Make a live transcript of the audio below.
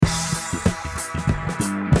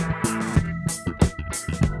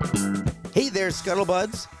there,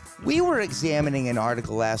 Scuttlebuds. We were examining an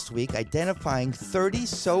article last week identifying 30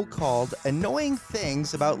 so-called annoying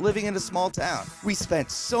things about living in a small town. We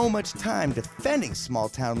spent so much time defending small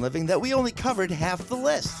town living that we only covered half the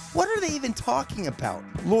list. What are they even talking about?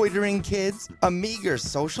 Loitering kids? A meager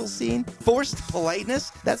social scene? Forced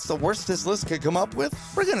politeness? That's the worst this list could come up with?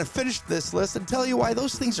 We're gonna finish this list and tell you why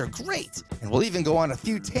those things are great. And we'll even go on a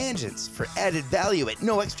few tangents for added value at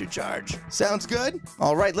no extra charge. Sounds good?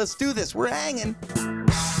 All right, let's do this. We're hanging.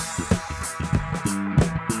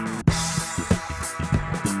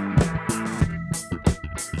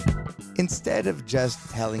 Instead of just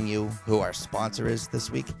telling you who our sponsor is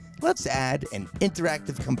this week, let's add an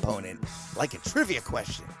interactive component, like a trivia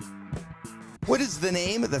question. What is the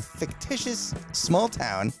name of the fictitious small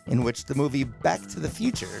town in which the movie Back to the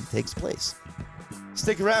Future takes place?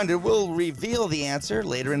 Stick around and we'll reveal the answer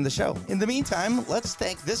later in the show. In the meantime, let's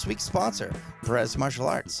thank this week's sponsor, Perez Martial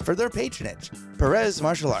Arts, for their patronage. Perez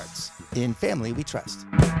Martial Arts, in family we trust.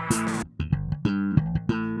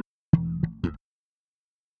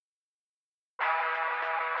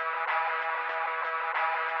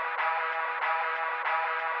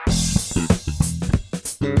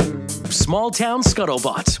 Small Town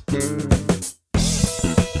Scuttlebutt.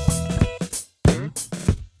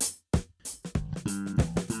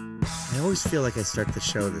 I always feel like I start the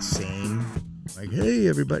show the same. Like, hey,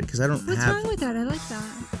 everybody, because I don't What's have... wrong with that? I like that.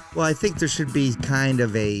 Well, I think there should be kind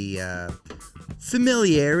of a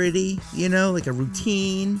familiarity, you know, like a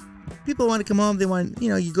routine. People want to come home. They want,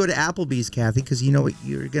 you go to Applebee's, Kathy, because you know what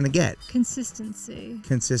you're going to get. Consistency,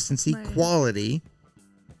 Consistency, right. Quality.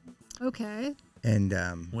 Okay. And,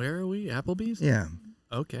 Where are we? Applebee's? yeah.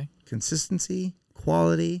 Okay. Consistency,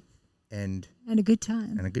 quality, and a good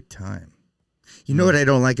time. a good time. You know what I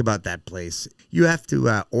don't like about that place? You have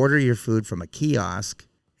to order your food from a kiosk,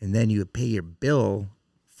 and then you pay your bill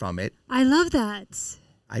from it. I love that.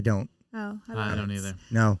 I don't. Oh, I don't either.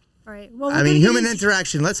 No. All right. Well, I mean, human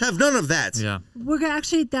interaction. Let's have none of that. Yeah. We're gonna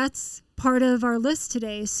actually, that's part of our list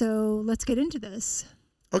today. So let's get into this.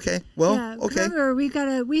 Okay. Well, yeah, okay. Remember,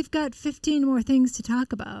 we've got 15 more things to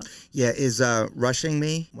talk about. Yeah, is rushing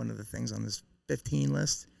me one of the things on this 15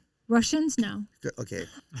 list? Russians? No. Good. Okay.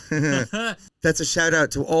 That's a shout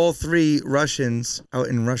out to all 3 Russians out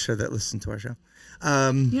in Russia that listen to our show.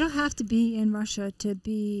 You don't have to be in Russia to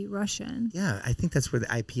be Russian. Yeah, I think that's where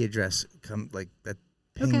the IP address that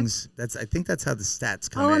pings. Okay. I think that's how the stats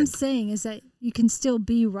come All in. I'm saying is that you can still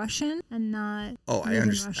be Russian and not Oh, I live in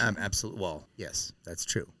understand. Russia. Absolutely. Well, yes, that's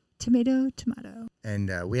true. Tomato, tomato.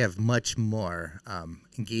 And we have much more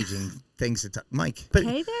engaging things to talk. Mike, but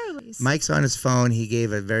Hey there, Elise. Mike's on his phone. He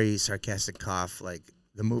gave a very sarcastic cough, like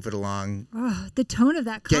the move it along. Oh, the tone of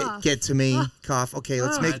that cough. Get to me, Oh. cough. Okay,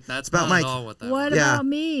 let's Oh. make That's about not Mike. at all what that What was. Yeah. about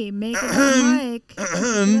me? Make it about Mike. Make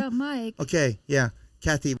it about Mike. Okay, yeah,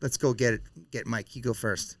 Kathy, let's go get Mike. You go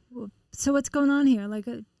first. So what's going on here?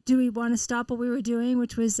 Do we want to stop what we were doing,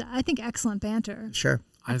 which was, I think, excellent banter? Sure.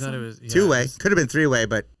 I thought it was... Yeah, 2-way. Could have been 3-way,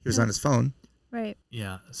 but he was on his phone. Right.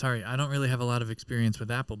 Yeah. Sorry, I don't really have a lot of experience with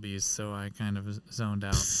Applebee's, so I kind of zoned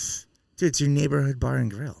out. Dude, it's your neighborhood bar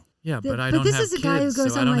and grill. Yeah, but I but don't this have is a kids, guy who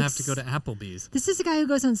goes so I on, don't like, have to go to Applebee's. This is a guy who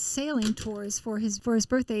goes on sailing tours for his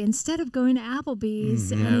birthday instead of going to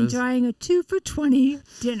Applebee's and Yeah, it was- enjoying a 2 for $20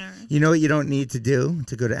 dinner. You know what you don't need to do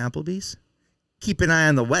to go to Applebee's? Keep an eye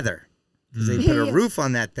on the weather. Because they put There a you- roof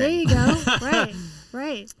on that There thing. you go. Right.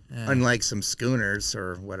 Right. Unlike some schooners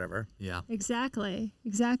or whatever. Yeah. Exactly.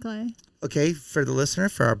 Okay, for the listener,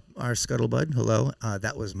 for our Scuttlebud, hello.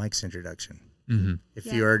 That was Mike's introduction. Mm-hmm. If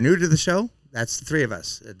Yeah. you are new to the show, that's the 3 of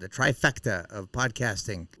us, the trifecta of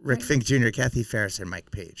podcasting. Rick Right. Fink Jr., Kathy Ferris, and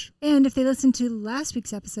Mike Page. And if they listened to last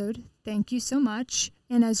week's episode, thank you so much.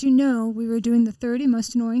 And as you know, we were doing the 30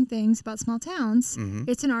 most annoying things about small towns. Mm-hmm.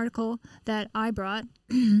 It's an article that I brought,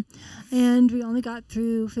 and we only got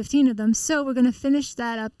through 15 of them. So we're going to finish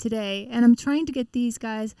that up today. And I'm trying to get these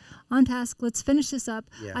guys on task. Let's finish this up.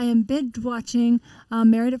 Yeah. I am binge watching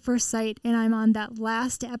Married at First Sight, and I'm on that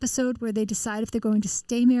last episode where they decide if they're going to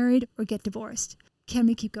stay married or get divorced. Can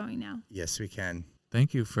we keep going now? Yes, we can.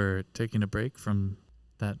 Thank you for taking a break from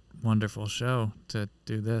that wonderful show to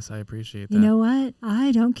do this. I appreciate that. You know what?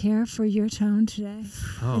 I don't care for your tone today.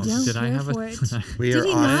 Oh, don't did I care have for a... it. We Did are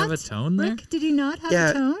he on. I not? have a tone there? Rick, did he not have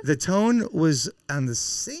Yeah, a tone? the tone was on the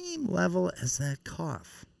same level as that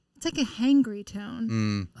cough. It's like a hangry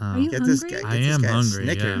tone. Are you Get this hungry? guy. I Get this am guy hungry,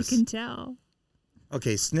 You Snickers. can tell.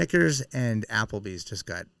 Okay, Snickers and Applebee's just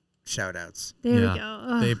got shout outs. There Yeah. we go.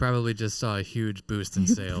 Ugh, They probably just saw a huge boost in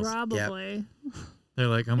sales. Probably. They're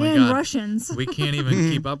like, oh my And God, Russians. we can't even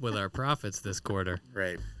keep up with our profits this quarter.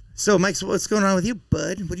 Right. So, Mike, so what's going on with you,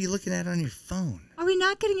 bud? What are you looking at on your phone? Are we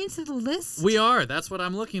not getting into the list? We are. That's what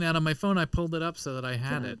I'm looking at on my phone. I pulled it up so that I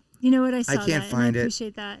had it. You know what? I saw can't that, find and I it.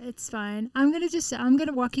 appreciate that. It's fine. I'm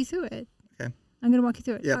gonna walk you through it. Okay. I'm gonna walk you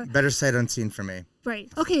through it. Yeah, better sight unseen for me.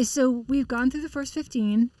 Right. Okay, so we've gone through the first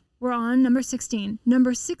 15. We're on number 16.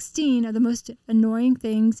 Number 16 are the most annoying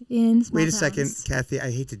things in small Wait a towns. second, Kathy.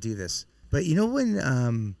 I hate to do this, but you know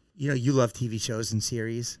when you love TV shows and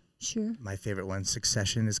series. Sure. My favorite one,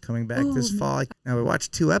 Succession, is coming back this Ooh. fall. Now we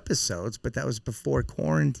watched 2 episodes, but that was before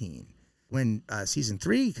quarantine. When season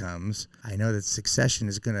 3 comes, I know that Succession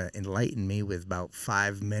is going to enlighten me with about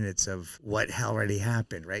 5 minutes of what already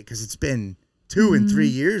happened, right? Because it's been 2 and 3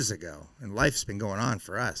 years ago, and life's been going on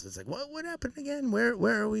for us. It's like, what happened again? Where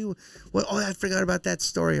are we? I forgot about that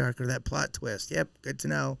story arc or that plot twist. Yep, good to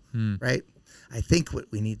know, right? I think what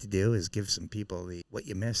we need to do is give some people what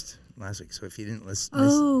you missed last week. So if you didn't listen,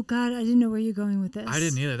 Oh God, I didn't know where you're going with this. I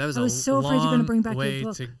didn't either. That was I was a so afraid you're gonna long bring back your way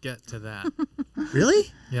book. to get to that. really?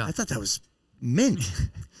 Yeah. I thought that was mint.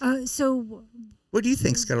 So What do you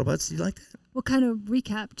think, Scuttlebutts? Do you like that? what kind of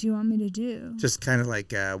recap do you want me to do? Just kind of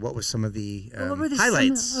like what was some of the, What were the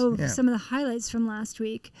highlights? Some of the highlights from last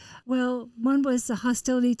week. Well, one was the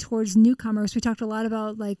hostility towards newcomers. We talked a lot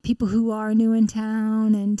about like people who are new in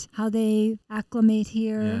town and how they acclimate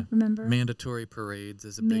here. Yeah. Remember? Mandatory parades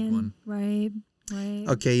is a big one. Right. Right.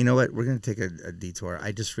 Okay, you know what? We're going to take a detour.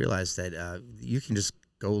 I just realized that you can just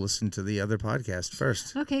go listen to the other podcast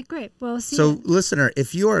first. Okay, great. Well, see. So, listener,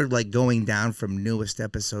 if you are like going down from newest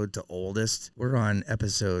episode to oldest, we're on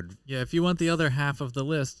episode. Yeah, if you want the other half of the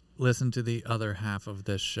list, listen to the other half of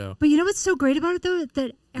this show. But you know what's so great about it, though?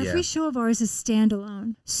 That every Yeah. show of ours is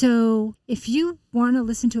standalone. So if you want to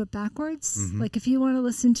listen to it backwards, like if you want to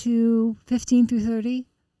listen to 15 through 30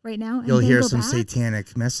 right now, and You'll then hear go some back,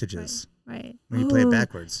 satanic messages right? when you play it Oh,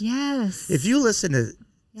 backwards. Yes. If you listen to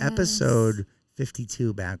Yes. episode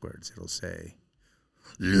 52 backwards, it'll say,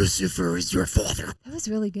 Lucifer is your father. That was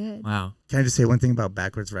really good. Wow. Can I just say one thing about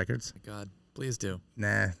backwards records? My God, please do.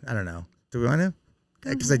 Nah, I don't know. Do we want to?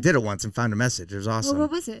 Go Because I ahead. did it once and found a message. It was awesome. Well,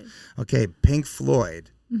 what was it? Okay, Pink Floyd,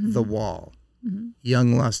 The Wall.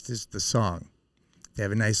 Young Lust is the song. They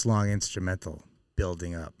have a nice long instrumental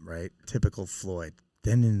building up, right? Typical Floyd.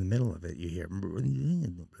 Then in the middle of it, you hear.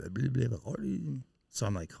 So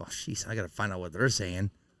I'm like, oh, jeez, I got to find out what they're saying.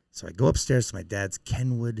 So I go upstairs to my dad's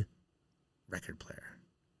Kenwood record player.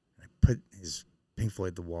 I put his Pink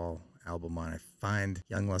Floyd The Wall album on. I find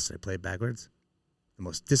Young Lust. I play it backwards. The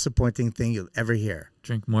most disappointing thing you'll ever hear.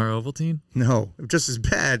 Drink more Ovaltine? No, just as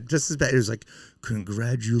bad, just as bad. It was like,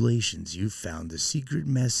 congratulations, you found the secret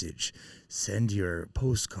message. Send your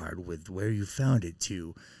postcard with where you found it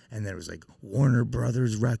to. And then it was like Warner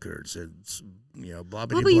Brothers Records and, blah, blah,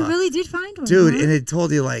 blah. Oh, but you really did find one. Dude, huh? and it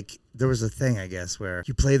told you like, there was a thing, I guess, where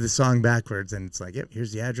you play the song backwards and it's like, yep,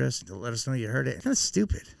 here's the address to let us know you heard it. Kind of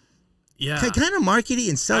stupid. Yeah. Kind of markety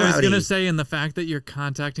and sellout. I was going to say, in the fact that you're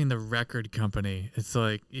contacting the record company, it's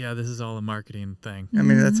like, yeah, this is all a marketing thing. I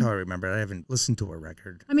mean, that's how I remember it. I haven't listened to a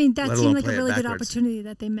record. I mean, that let seemed alone like a play it really good backwards. opportunity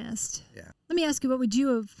that they missed. Yeah. Let me ask you, what would you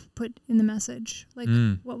have put in the message? Like,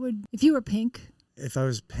 what would, if you were Pink? If I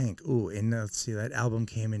was Pink, and let's see, that album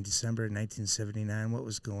came in December 1979. What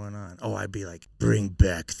was going on? Oh, I'd be like, bring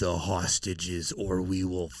back the hostages or we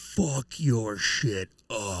will fuck your shit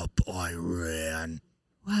up, Iran.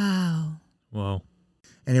 Wow. Whoa.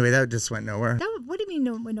 Anyway, that just went nowhere. What do you mean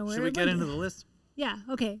nowhere? Should we get into the list? Yeah,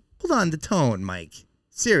 okay. Hold on, the tone, Mike.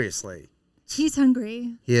 Seriously. He's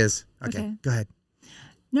hungry. He is. Okay, Okay. go ahead.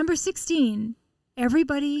 Number 16,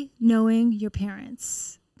 everybody knowing your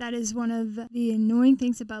parents. That is one of the annoying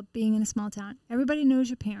things about being in a small town. Everybody knows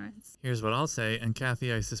your parents. Here's what I'll say, and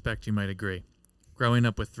Kathy, I suspect you might agree. Growing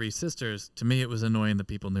up with 3 sisters, to me it was annoying that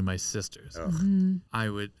people knew my sisters. I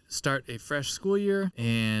would start a fresh school year,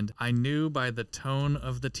 and I knew by the tone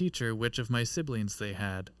of the teacher which of my siblings they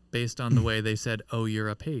had, based on the way they said, "Oh, you're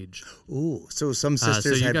a page." Ooh, so some So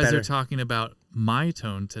sisters you had guys better. are talking about my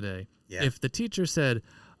tone today. Yeah. If the teacher said,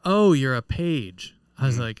 "Oh, you're a page," I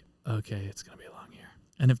was like, okay, it's going to be a long year.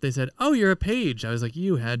 And if they said, "Oh, you're a page," I was like,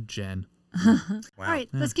 you had Jen. Wow. All right,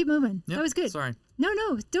 let's keep moving. Yep, That was good. Sorry. No,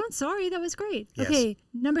 don't sorry. That was great. Yes. Okay,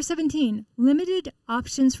 number 17, limited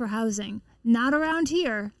options for housing. Not around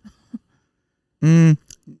here. Well,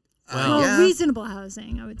 Well, reasonable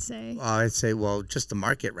housing, I would say. I'd say, just the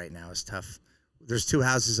market right now is tough. There's 2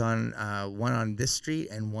 houses on, one on this street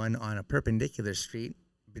and one on a perpendicular street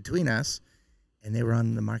between us, and they were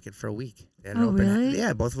on the market for a week. They had an Oh, really?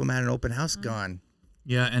 Yeah, both of them had an open house gone.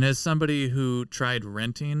 Yeah, and as somebody who tried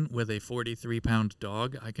renting with a 43-pound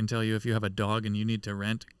dog, I can tell you if you have a dog and you need to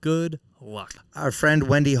rent, good luck. Our friend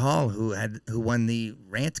Wendy Hall, who won the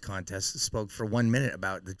rant contest, spoke for 1 minute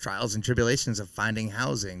about the trials and tribulations of finding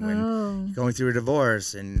housing when going through a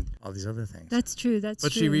divorce and all these other things. That's true. That's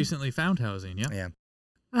But true. she recently found housing, yeah?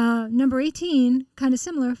 Yeah. Number 18, kind of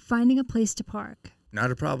similar, finding a place to park. Not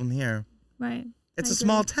a problem here. Right. It's I a agree.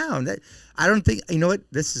 small town. I don't think, you know what?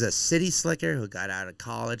 This is a city slicker who got out of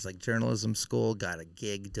college, like journalism school, got a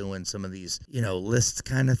gig doing some of these, list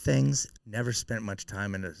kind of things. Never spent much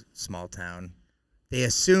time in a small town. They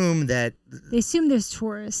assume that They assume there's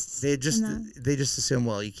tourists. they just assume,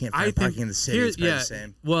 well, you can't find parking in the city. It's probably the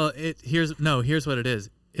same. Well, here's what it is.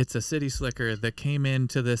 It's a city slicker that came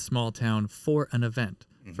into this small town for an event.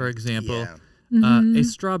 For example, Yeah. a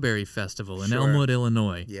strawberry festival in Sure. Elmwood,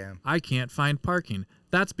 Illinois. Yeah. I can't find parking.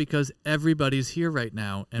 That's because everybody's here right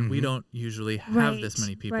now, and we don't usually have this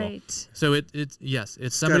many people. Right. So it's somebody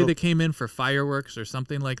Scuttle- that came in for fireworks or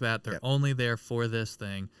something like that. They're only there for this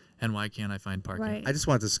thing, and why can't I find parking? Right. I just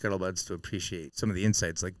want the Scuttlebuds to appreciate some of the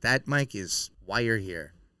insights. Like that, Mike, is why you're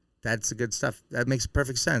here. That's the good stuff. That makes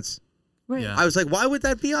perfect sense. Right. Yeah. I was like, why would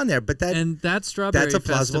that be on there? But That strawberry that's a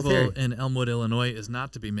plausible festival theory. in Elmwood, Illinois is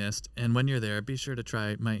not to be missed. And when you're there, be sure to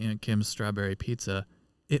try my Aunt Kim's strawberry pizza.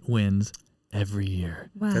 It wins every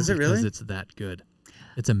year. Wow. Does it really? Because it's that good.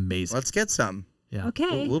 It's amazing. Let's get some. Yeah.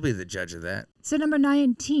 Okay. We'll be the judge of that. So number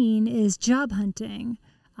 19 is job hunting.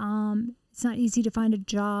 It's not easy to find a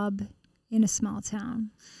job in a small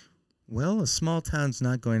town. Well, a small town's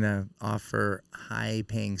not going to offer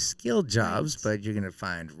high-paying skilled jobs, but you're going to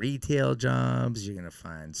find retail jobs. You're going to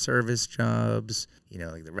find service jobs.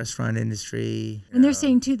 Like the restaurant industry. And they're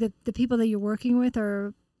saying, too, that the people that you're working with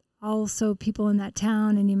are also people in that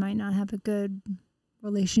town, and you might not have a good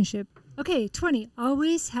relationship. Okay, 20,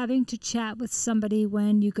 always having to chat with somebody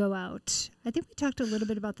when you go out. I think we talked a little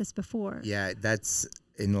bit about this before. Yeah, that's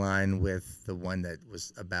in line with the one that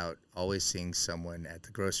was about always seeing someone at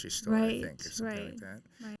the grocery store, I think, or something like that.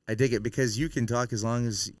 Right. I dig it because you can talk as long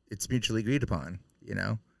as it's mutually agreed upon,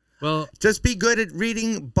 Well, Just be good at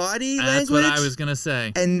reading body that's language. what I was going to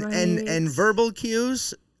say. and Right. verbal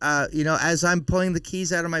cues. As I'm pulling the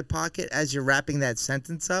keys out of my pocket as you're wrapping that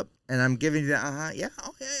sentence up, and I'm giving you the yeah,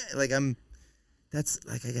 okay, like I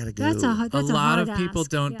gotta go. That's A lot hard of people ask,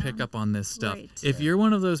 don't yeah. pick up on this stuff. Right. If you're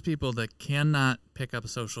one of those people that cannot pick up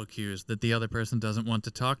social cues that the other person doesn't want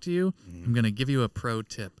to talk to you, I'm going to give you a pro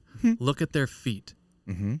tip. Look at their feet.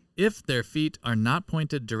 If their feet are not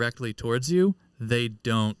pointed directly towards you, they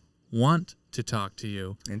don't want to talk to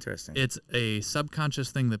you. Interesting. It's a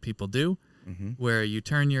subconscious thing that people do where you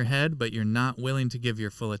turn your head, but you're not willing to give your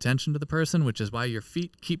full attention to the person, which is why your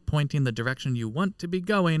feet keep pointing the direction you want to be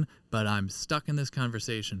going, but I'm stuck in this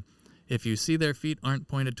conversation. If you see their feet aren't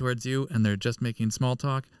pointed towards you and they're just making small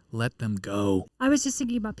talk, let them go. I was just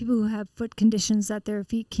thinking about people who have foot conditions that their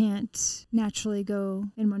feet can't naturally go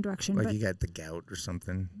in one direction. Like but you got the gout or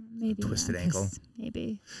something. maybe twisted I ankle. guess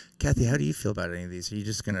Maybe. Kathy, how do you feel about any of these? Are you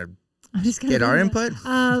just gonna I'm just gonna get our do input?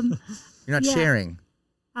 that. You're not yeah. sharing.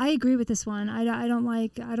 I agree with this one. I don't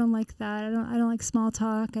like that. I don't like small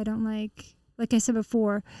talk. I don't like I said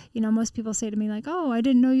before, most people say to me like, "Oh, I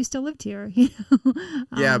didn't know you still lived here."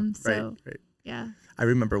 Yeah, so, right. Yeah. I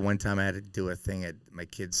remember one time I had to do a thing at my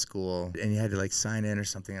kid's school, and you had to sign in or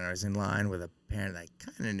something, and I was in line with a parent that I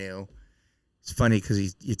kind of knew. It's funny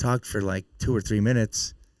because you talked for 2 or 3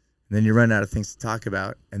 minutes, and then you run out of things to talk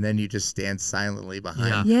about, and then you just stand silently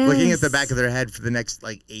behind, Yeah. looking at the Yes. back of their head for the next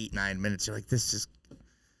 8-9 minutes. You're like, this is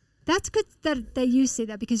That's good that you say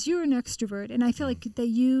that because you're an extrovert, and I feel like that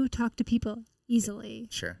you talk to people easily.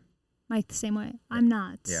 sure. Mike the same way. I'm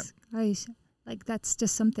not. Yeah. That's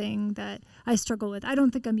just something that I struggle with. I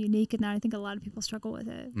don't think I'm unique in that. I think a lot of people struggle with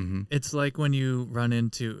it. Mm-hmm. It's like when you run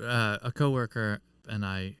into a coworker, and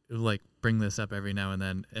I bring this up every now and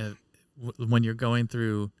then, when you're going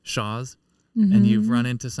through Shaw's and you've run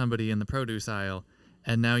into somebody in the produce aisle,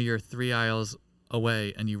 and now you're 3 aisles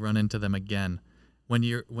away and you run into them again. When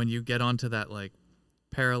you get onto that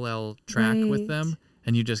parallel track with them,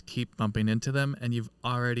 and you just keep bumping into them, and you've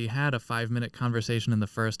already had a 5-minute conversation in the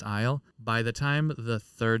first aisle, by the time the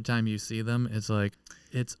third time you see them, it's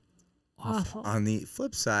awful. On the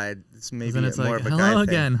flip side, this may Then be it's more like, of a guy hello thing.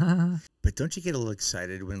 again. But don't you get a little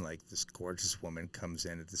excited when this gorgeous woman comes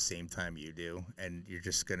in at the same time you do, and you're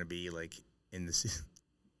just gonna be in the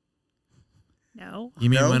No. You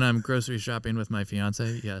mean No? when I'm grocery shopping with my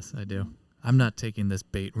fiance? Yes, I do. I'm not taking this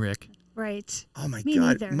bait, Rick. Right. Oh my Me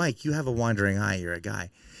God, neither. Mike, you have a wandering eye. You're a guy.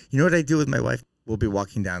 You know what I do with my wife? we'll be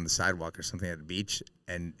walking down the sidewalk or something at the beach,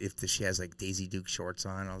 and if she has like Daisy Duke shorts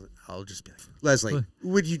on, I'll just be like, Leslie,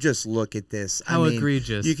 would you just look at this? How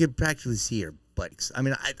egregious. You could practically see her butt. I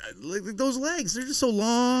mean, I look at those legs. They're just so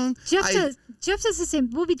long. Jeff does the same.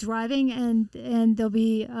 We'll be driving, and there'll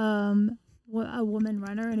be a woman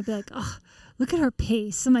runner, and it'll be like, oh, look at her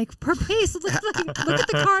pace. I'm like, her pace? Look at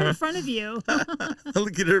the car in front of you.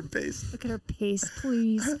 Look at her pace. Look at her pace,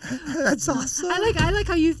 please. That's awesome. I like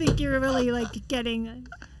how you think you're really like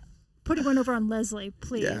putting one over on Leslie,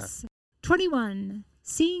 please. Yeah. 21.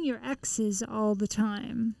 Seeing your exes all the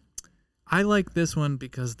time. I like this one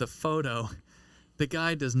because the photo, the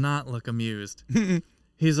guy does not look amused.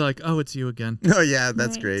 He's like, oh, it's you again. Oh, yeah,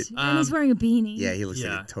 that's great. And he's wearing a beanie. Yeah, he looks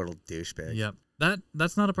like a total douchebag. Yep.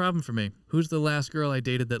 That's not a problem for me. Who's the last girl I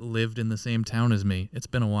dated that lived in the same town as me? It's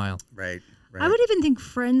been a while. Right. I would even think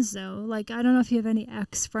friends, though. Like, I don't know if you have any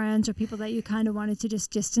ex-friends or people that you kind of wanted to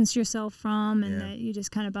just distance yourself from and that you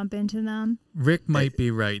just kind of bump into them. Rick might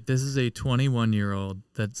be right. This is a 21-year-old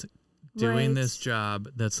that's doing this job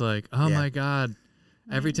that's like, oh, my God.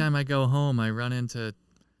 Every time I go home, I run into...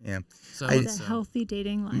 Yeah. It's a healthy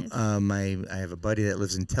dating life. I have a buddy that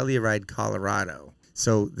lives in Telluride, Colorado.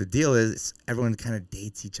 So the deal is everyone kind of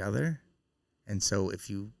dates each other. And so if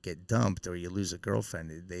you get dumped or you lose a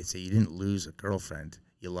girlfriend, they say you didn't lose a girlfriend,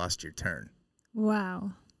 you lost your turn.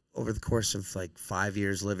 Wow. Over the course of like 5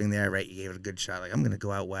 years living there, right, you gave it a good shot. Like, I'm going to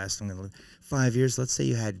go out west. 5 years. Let's say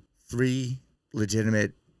you had 3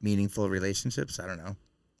 legitimate, meaningful relationships. I don't know.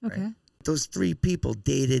 Okay. Right? Those 3 people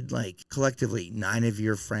dated like collectively 9 of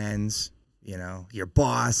your friends, your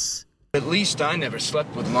boss. At least I never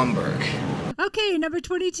slept with Lumberg. Okay, number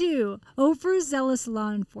 22. Overzealous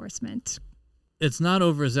law enforcement. It's not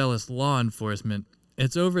overzealous law enforcement.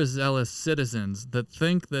 It's overzealous citizens that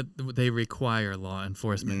think that they require law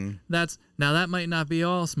enforcement. Now that might not be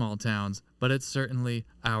all small towns, but it's certainly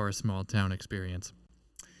our small town experience.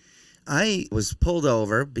 I was pulled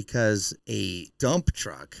over because a dump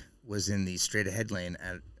truck was in the straight ahead lane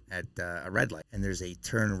at a red light, and there's a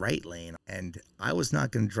turn right lane, and I was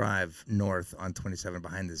not going to drive north on 27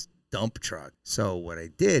 behind this dump truck. So what I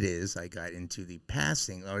did is I got into the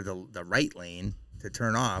passing or the right lane to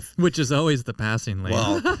turn off, which is always the passing lane.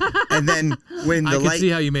 Well, and then when the I light, can see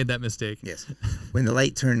how you made that mistake. Yes, when the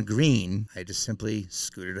light turned green, I just simply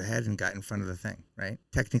scooted ahead and got in front of the thing. Right?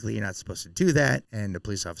 Technically, you're not supposed to do that, and the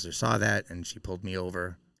police officer saw that, and she pulled me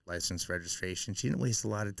over. License, registration. She didn't waste a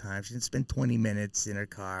lot of time. She didn't spend 20 minutes in her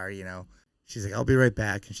car. She's like, I'll be right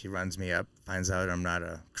back, and she runs me up, finds out I'm not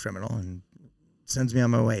a criminal, and sends me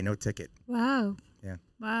on my way. No ticket. Wow. Yeah.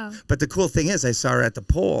 Wow. But the cool thing is I saw her at the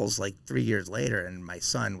polls like 3 years later, and my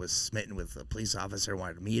son was smitten with a police officer,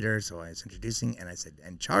 wanted to meet her, so I was introducing, and I said,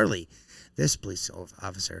 and Charlie, this police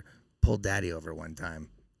officer pulled Daddy over one time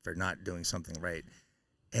for not doing something right.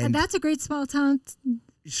 And that's a great small town.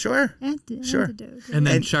 Sure. Antidote. And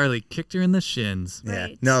then Charlie kicked her in the shins. Yeah.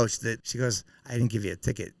 Right. No, she goes, I didn't give you a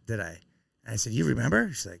ticket, did I? And I said, you remember?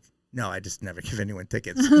 She's like, no, I just never give anyone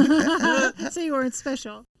tickets. So you weren't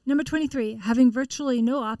special. Number 23, having virtually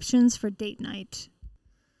no options for date night.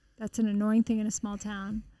 That's an annoying thing in a small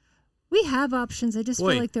town. We have options. I just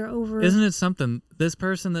feel like they're over. Isn't it something? This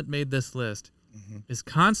person that made this list is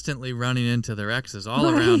constantly running into their exes all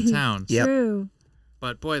around town. Yep. True.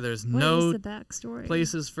 But boy, there's What no is the backstory?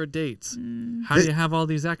 places for dates. How do you have all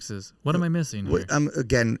these exes? What am I missing here?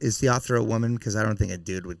 Again, is the author a woman? Because I don't think a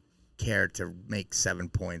dude would care to make 7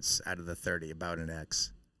 points out of the 30 about an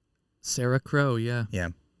ex. Sarah Crow, yeah. Yeah.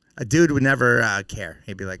 A dude would never care.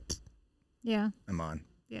 He'd be like, Yeah. I'm on.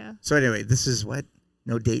 Yeah. So anyway, this is what?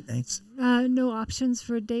 No date nights? No options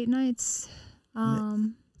for date nights.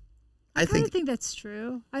 I kind of think that's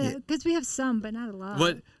true. Because we have some, but not a lot.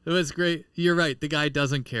 What was great? You're right. The guy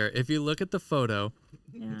doesn't care. If you look at the photo,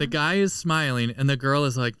 the guy is smiling, and the girl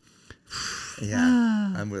is like,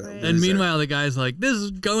 yeah. I'm with right. And meanwhile, the guy's like, this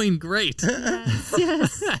is going great.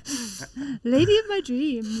 Yes. Lady of my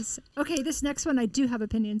dreams. Okay, this next one I do have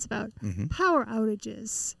opinions about. Power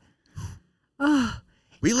outages. Oh.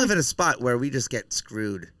 We live in a spot where we just get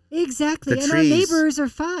screwed. Exactly. The and trees. our neighbors are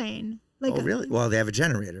fine. Like, oh, really? Well, they have a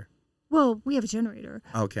generator. Well, we have a generator.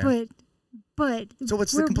 Okay. But so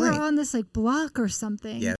what's the complaint? We're on this like block or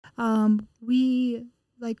something. Yeah. We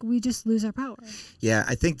just lose our power. Yeah,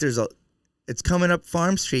 I think it's coming up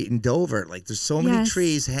Farm Street in Dover. Like there's so many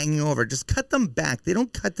trees hanging over. Just cut them back. They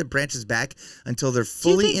don't cut the branches back until they're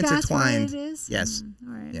fully intertwined. That's what it is? Yes.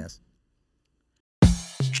 All right. Yes.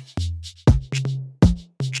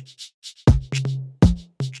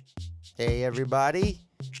 Hey everybody.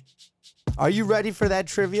 Are you ready for that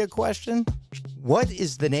trivia question? What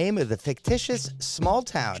is the name of the fictitious small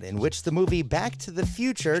town in which the movie Back to the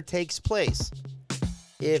Future takes place?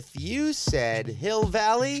 If you said Hill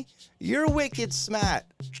Valley, you're wicked smart.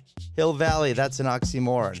 Hill Valley, that's an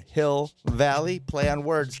oxymoron. Hill Valley, play on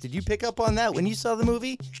words. Did you pick up on that when you saw the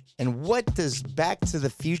movie? And what does Back to the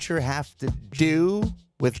Future have to do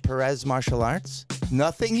with Perez martial arts?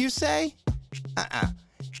 Nothing, you say?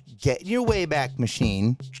 Get in your Wayback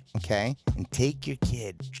Machine, okay, and take your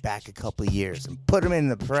kid back a couple of years and put them in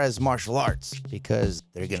the Perez martial arts because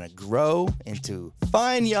they're going to grow into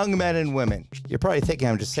fine young men and women. You're probably thinking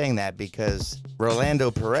I'm just saying that because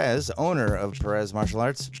Rolando Perez, owner of Perez Martial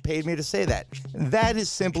Arts, paid me to say that. That is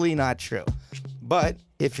simply not true. But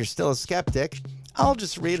if you're still a skeptic, I'll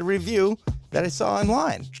just read a review that I saw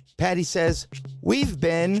online. Patty says, "We've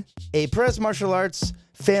been a Perez Martial Arts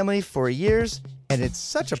family for years, and it's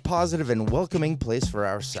such a positive and welcoming place for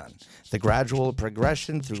our son. The gradual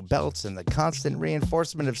progression through belts and the constant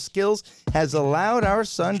reinforcement of skills has allowed our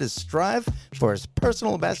son to strive for his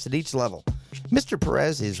personal best at each level. Mr.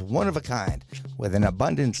 Perez is one of a kind, with an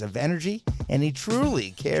abundance of energy, and he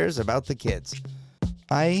truly cares about the kids."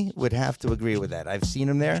 I would have to agree with that. I've seen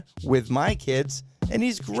him there with my kids, and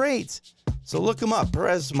he's great. So look him up,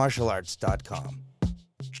 PerezMartialArts.com.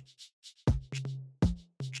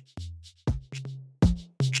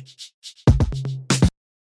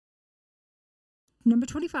 Number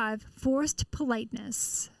 25, forced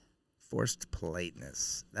politeness. Forced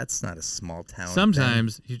politeness. That's not a small town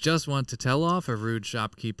Sometimes you just want to tell off a rude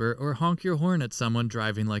shopkeeper or honk your horn at someone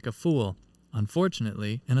driving like a fool.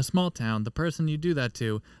 Unfortunately, in a small town, the person you do that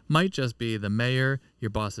to might just be the mayor, your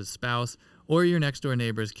boss's spouse, or your next-door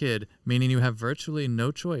neighbor's kid, meaning you have virtually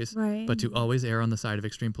no choice but to always err on the side of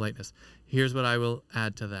extreme politeness. Here's what I will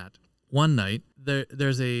add to that. One night,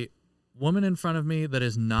 there's a woman in front of me that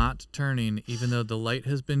is not turning, even though the light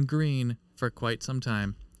has been green for quite some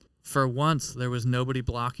time. For once, there was nobody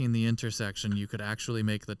blocking the intersection. You could actually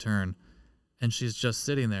make the turn. And she's just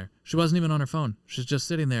sitting there. She wasn't even on her phone. She's just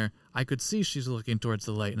sitting there. I could see she's looking towards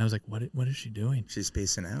the light. And I was like, what is she doing? She's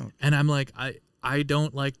spacing out. And I'm like, I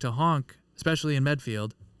don't like to honk, especially in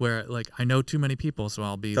Medfield, where like I know too many people, so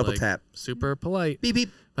I'll be Double like tap. super polite. Beep,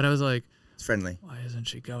 beep. But I was like, It's friendly. why isn't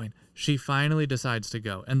she going? She finally decides to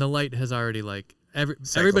go. And the light has already like,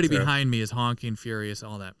 everybody through. behind me is honking, furious,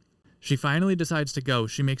 all that. She finally decides to go.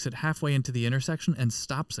 She makes it halfway into the intersection and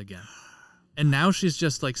stops again. And now she's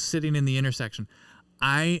just like sitting in the intersection.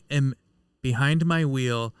 I am behind my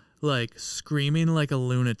wheel, like screaming like a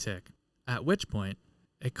lunatic. At which point,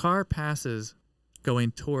 a car passes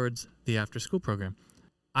going towards the after school program.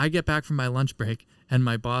 I get back from my lunch break and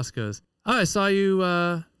my boss goes, "Oh, I saw you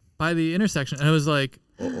by the intersection." And I was like,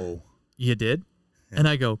 Uh-oh. "You did?" Yeah. And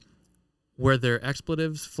I go, "Were there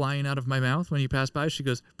expletives flying out of my mouth when you passed by?" She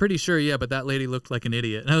goes, "Pretty sure, yeah, but that lady looked like an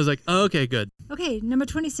idiot." And I was like, oh, okay, good. Okay, number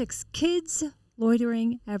 26, kids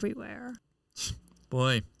loitering everywhere.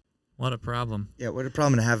 Boy, what a problem. Yeah, what a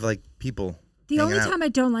problem to have like people. The only hanging out. time I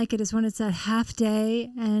don't like it is when it's that half day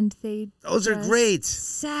and they Those are just great.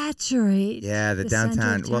 saturate. Yeah, the center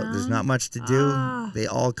downtown. of Well, there's town. not much to do. Ah. They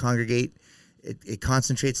all congregate. It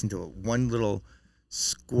concentrates into one little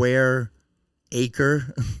square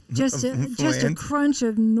acre. Just a land. crunch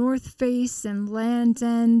of North Face and Land's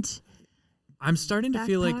End. I'm starting to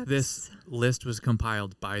feel like Backpacks. this list was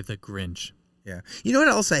compiled by the Grinch. Yeah. You know what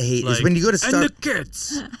else I hate Like, is when you go to and the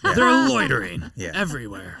kids, they're loitering Yeah.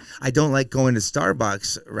 everywhere. I don't like going to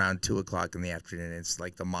Starbucks around 2:00 in the afternoon. It's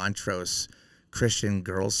like the Montrose Christian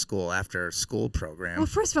Girls School after school program. Well,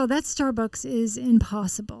 first of all, that Starbucks is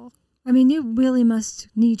impossible. I mean, you really must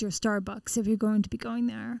need your Starbucks if you're going to be going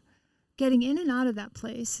there. Getting in and out of that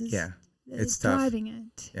place is, it's is tough. driving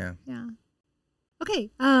it. Yeah. Yeah.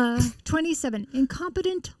 Okay, 27,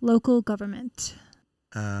 incompetent local government.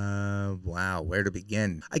 Wow. Where to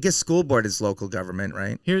begin? I guess school board is local government,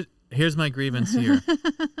 right? Here's my grievance here.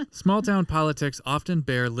 Small town politics often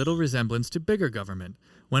bear little resemblance to bigger government.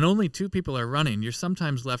 When only two people are running, you're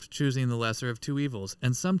sometimes left choosing the lesser of two evils,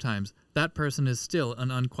 and sometimes that person is still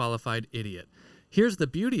an unqualified idiot. Here's the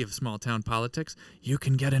beauty of small town politics. You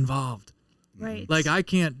can get involved. Right. Like I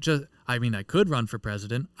could run for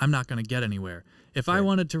president. I'm not going to get anywhere. If I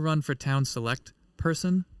wanted to run for town select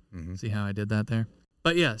person, see how I did that there?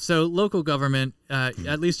 But yeah, so local government,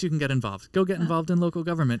 at least you can get involved. Go get involved in local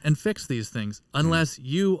government and fix these things, unless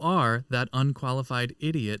you are that unqualified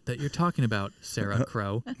idiot that you're talking about, Sarah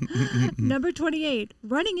Crow. Number 28,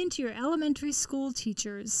 running into your elementary school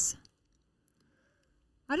teachers.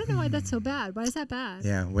 I don't know why that's so bad. Why is that bad?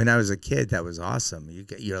 Yeah. When I was a kid, that was awesome.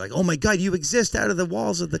 You're like, oh my God, you exist out of the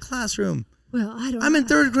walls of the classroom. Well, I don't I'm know. in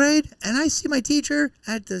 3rd grade and I see my teacher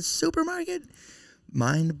at the supermarket.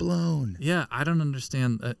 Mind blown. Yeah, I don't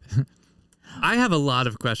understand that. I have a lot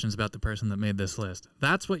of questions about the person that made this list.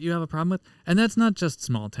 That's what you have a problem with? And that's not just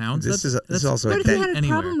small towns. This That's is also What a if you thing. had a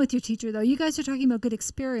anywhere. problem with your teacher, though? You guys are talking about good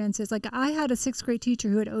experiences. Like, I had a 6th grade teacher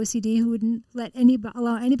who had OCD who wouldn't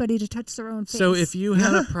allow anybody to touch their own face. So if you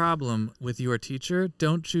had a problem with your teacher,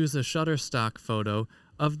 don't choose a Shutterstock photo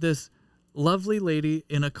of this lovely lady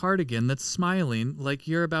in a cardigan that's smiling like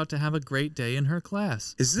you're about to have a great day in her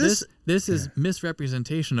class. Is this- This is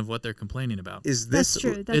misrepresentation of what they're complaining about. Is this That's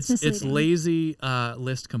true. That's It's misleading. lazy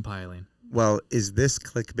list compiling. well? Is this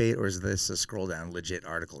clickbait or is this a scroll down legit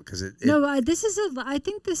article? Because No, this is a. I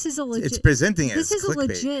think this is a legit. it's presenting it This as is a clickbait.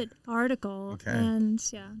 legit article, Okay. and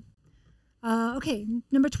yeah. Okay,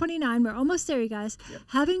 number 29. We're almost there, you guys.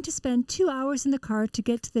 Having to spend 2 hours in the car to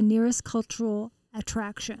get to the nearest cultural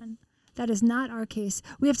attraction. That is not our case.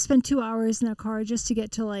 We have to spend 2 hours in our car just to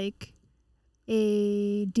get to like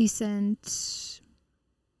a decent,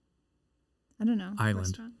 I don't know, Island.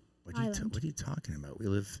 restaurant. What Island. are you talking about? We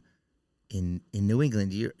live in New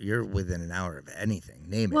England. You're within an hour of anything.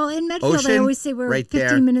 Name it. Well, in Medfield, Ocean, I always say we're right 15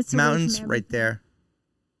 there. minutes away Mountains, from right everything. there.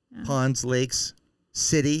 Yeah. Ponds, lakes,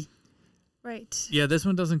 city. Right. Yeah, this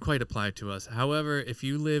one doesn't quite apply to us. However, if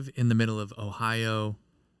you live in the middle of Ohio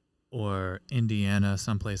or Indiana,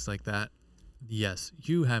 someplace like that, yes,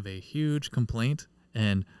 you have a huge complaint.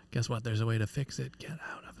 And guess what? There's a way to fix it. Get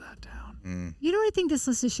out of that town. You know what I think this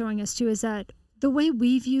list is showing us too is that the way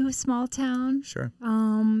we view small town, Sure.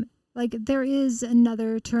 like there is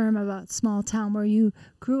another term about small town where you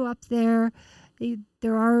grew up there.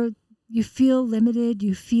 You feel limited.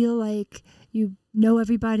 You feel like you know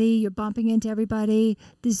everybody. You're bumping into everybody.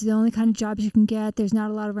 This is the only kind of jobs you can get. There's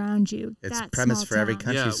not a lot around you. It's That's premise small for every town.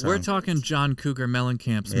 country Yeah, song. we're talking John Cougar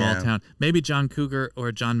Mellencamp, small Yeah. town. Maybe John Cougar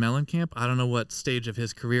or John Mellencamp. I don't know what stage of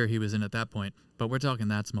his career he was in at that point, but we're talking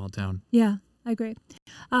that small town. Yeah, I agree.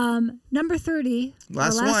 Number 30.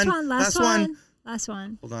 Last Last one. Last Last one. one. Last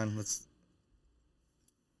one. Hold on. Let's.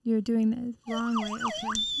 You're doing the wrong way.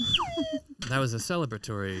 Okay. That was a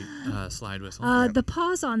celebratory slide whistle. The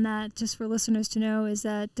pause on that, just for listeners to know, is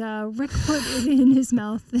that Rick put it in his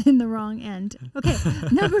mouth in the wrong end. Okay,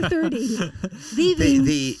 number 30. Leaving.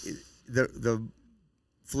 The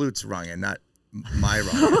flute's wrong and not my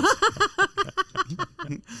wrong.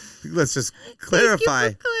 Let's just clarify.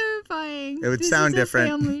 Thank you for clarifying. It would This sound is a different.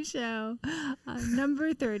 Family show.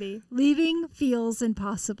 Number 30. Leaving feels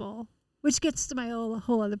impossible, which gets to my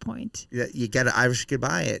whole other point. You got to Irish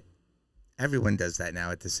goodbye it. Everyone does that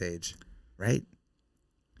now at this age, right?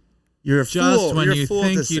 You're a Just fool. when You're a you fool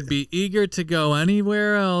think to you'd be eager to go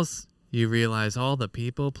anywhere else, you realize all the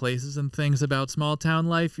people, places, and things about small town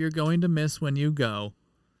life you're going to miss when you go.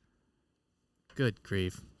 Good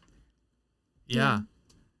grief. Yeah.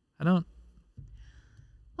 I don't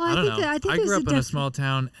Well, I don't know. I think I there's grew up in a def- small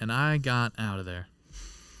town and I got out of there.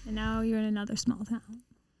 And now you're in another small town.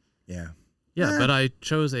 Yeah. Yeah, but I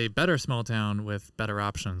chose a better small town with better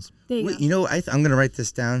options. There you Wait, go. you know, I'm going to write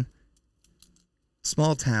this down.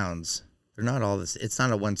 Small towns, they're not all this. It's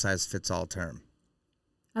not a one-size-fits-all term.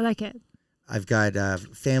 I like it. I've got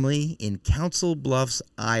family in Council Bluffs,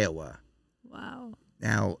 Iowa. Wow.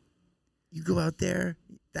 Now, you go out there,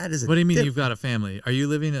 that is a What do you mean diff- you've got a family? Are you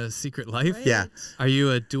living a secret life? Yeah. Are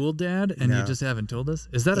you a dual dad and you No. just haven't told us?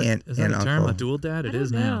 Is that a Aunt- is that and a term? A uncle. dual dad? I It don't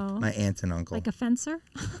is now. know. My aunt and uncle. Like a fencer?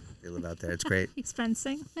 They live out there. It's great. He's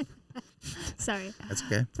fencing. Sorry. That's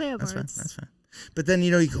okay. Play on That's fine. words. That's fine. But then,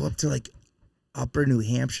 you know, you go up to like upper New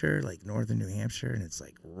Hampshire, like northern New Hampshire, and it's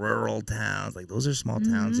like rural towns. Like those are small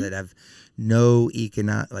towns Mm-hmm. that have no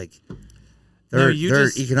like No, they're you they're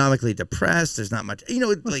just- economically depressed. There's not much, you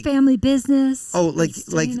know, Or like family business. oh, like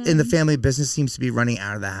staying in the family business seems to be running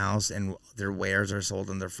out of the house, and their wares are sold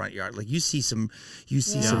in their front yard. Like you see some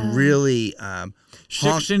Yeah. really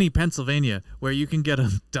Shikshini, Pennsylvania, where you can get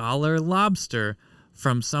 $1 lobster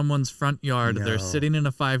from someone's front yard. No. They're sitting in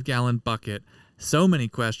a 5-gallon bucket. So many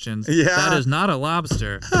questions. Yeah. That is not a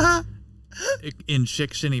lobster in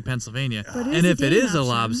Shikshini, Pennsylvania. But it And is if a it dating is a option.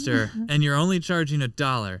 lobster and you're only charging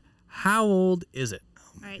 $1, how old is it?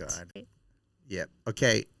 Right. God. Yep.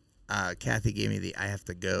 Okay. Kathy gave me the I have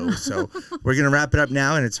to go. So we're going to wrap it up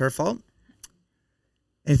now, and it's her fault.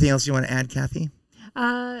 Anything else you want to add, Kathy?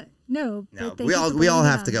 No. No. but thank We you all for we all bringing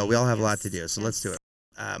it have on to go. me. We all have a lot Yes, to do. So let's do yes.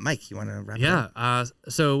 it. Mike, you want to wrap it up? Yeah.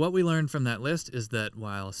 So what we learned from that list is that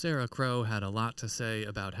while Sarah Crow had a lot to say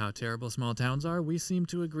about how terrible small towns are, we seem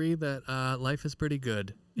to agree that life is pretty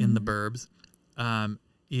good in the burbs.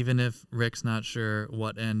 Even if Rick's not sure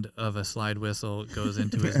what end of a slide whistle goes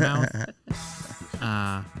into his mouth.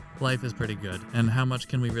 life is pretty good. And how much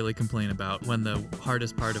can we really complain about when the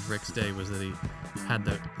hardest part of Rick's day was that he had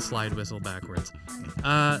the slide whistle backwards?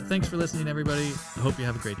 Thanks for listening, everybody. I hope you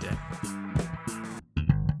have a great day.